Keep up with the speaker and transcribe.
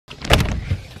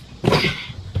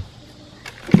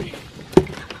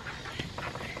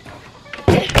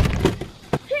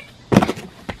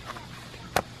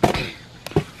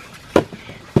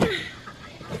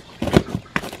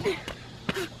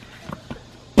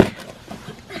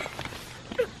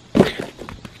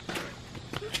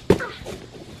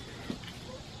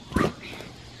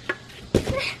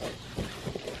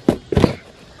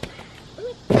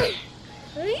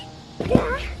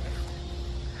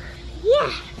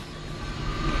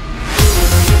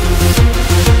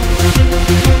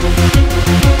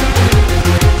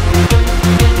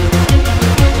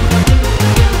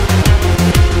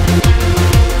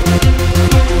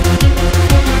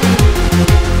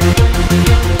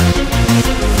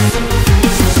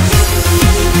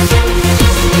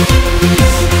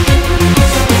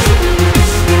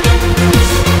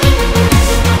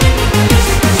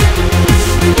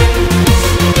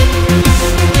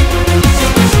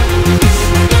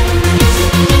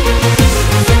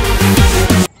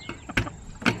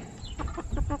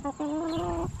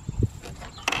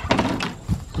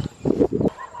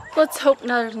Let's hope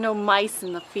there's no mice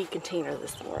in the feed container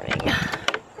this morning. I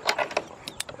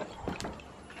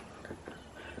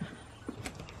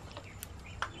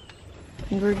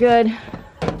think we're good.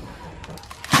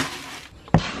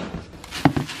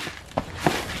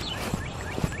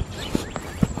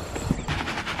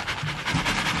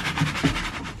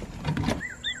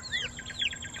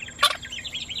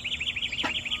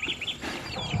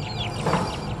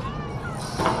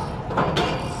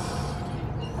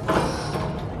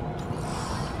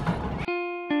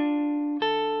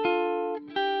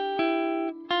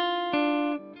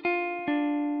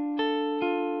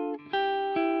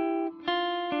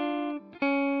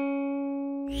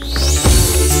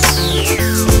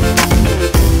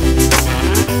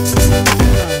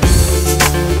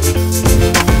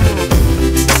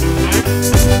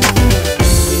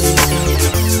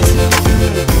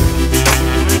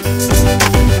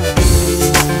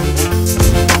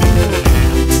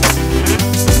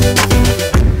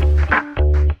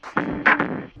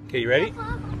 Okay, you ready?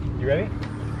 You ready?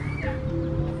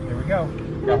 Here we go.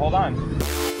 You gotta hold on.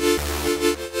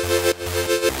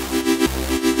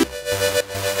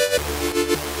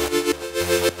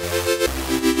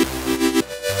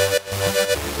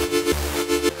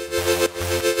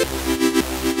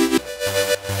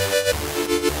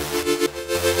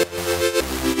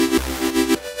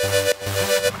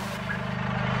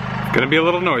 It's gonna be a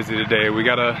little noisy today. We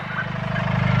got a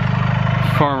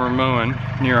farmer mowing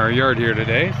near our yard here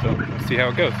today, so we'll see how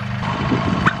it goes.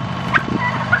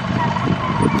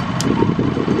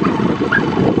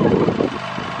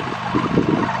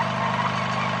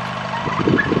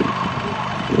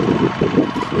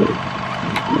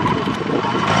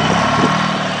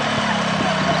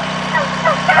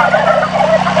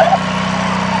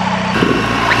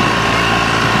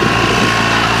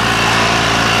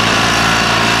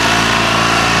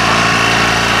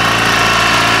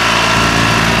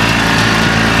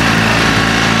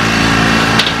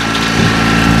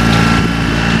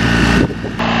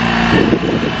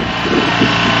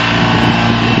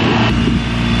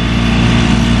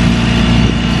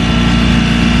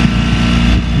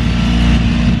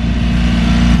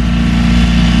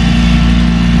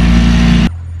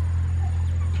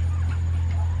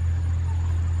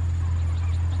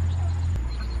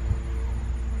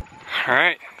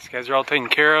 Alright, these guys are all taken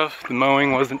care of. The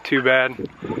mowing wasn't too bad.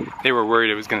 They were worried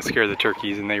it was going to scare the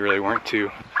turkeys, and they really weren't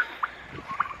too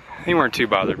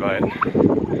bothered by it.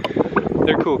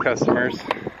 They're cool customers.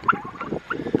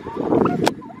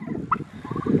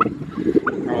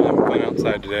 We're all having fun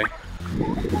outside today.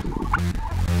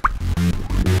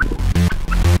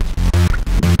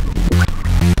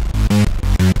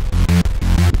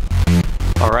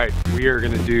 Alright, we are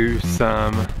going to do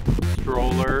some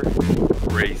stroller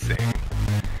racing.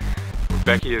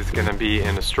 Becky is going to be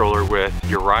in a stroller with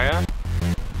Uriah.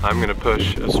 I'm going to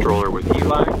push a stroller with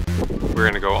Eli. We're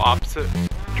going to go opposite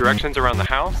directions around the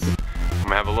house. I'm going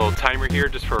to have a little timer here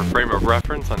just for a frame of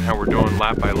reference on how we're doing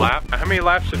lap by lap. How many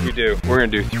laps should we do? We're going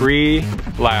to do 3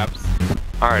 laps.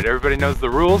 Alright, everybody knows the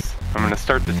rules. I'm going to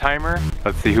start the timer.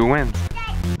 Let's see who wins.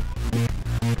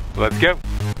 Let's go.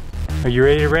 Are you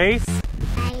ready to race?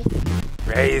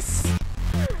 Race.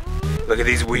 Look at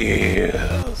these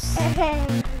wheels.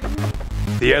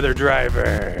 The other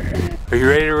driver. Are you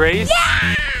ready to race?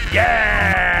 Yeah!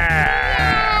 Yeah!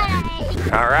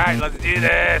 All right, let's do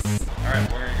this. All right,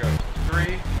 we're gonna go 3,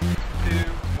 2,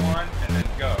 1, and then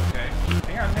go, okay?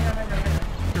 Hang on.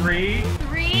 3,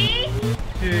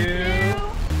 2,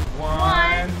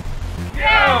 1,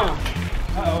 go!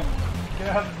 Uh-oh, get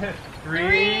out of this.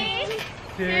 3,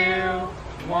 2,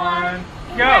 1,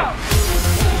 go!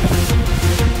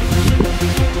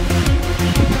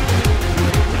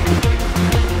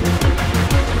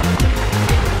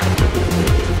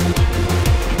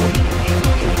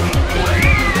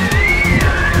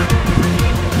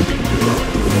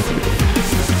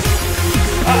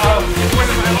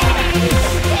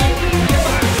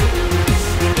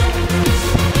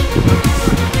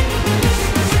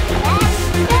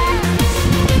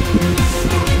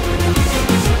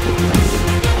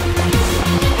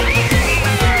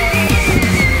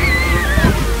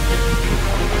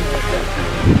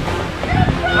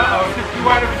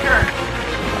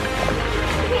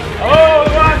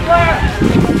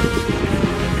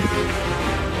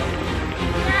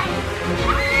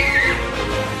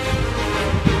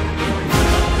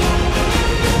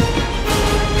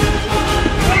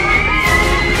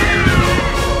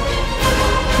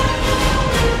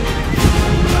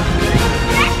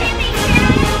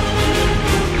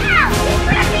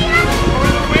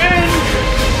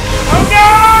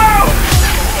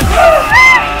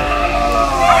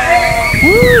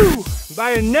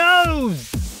 By a nose!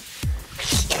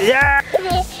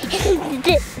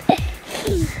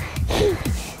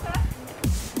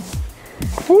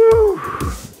 Woo!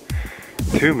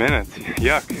 2 minutes.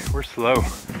 Yuck, we're slow.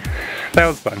 That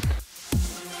was fun.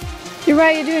 You're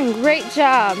right, you're doing a great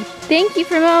job. Thank you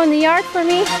for mowing the yard for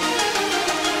me.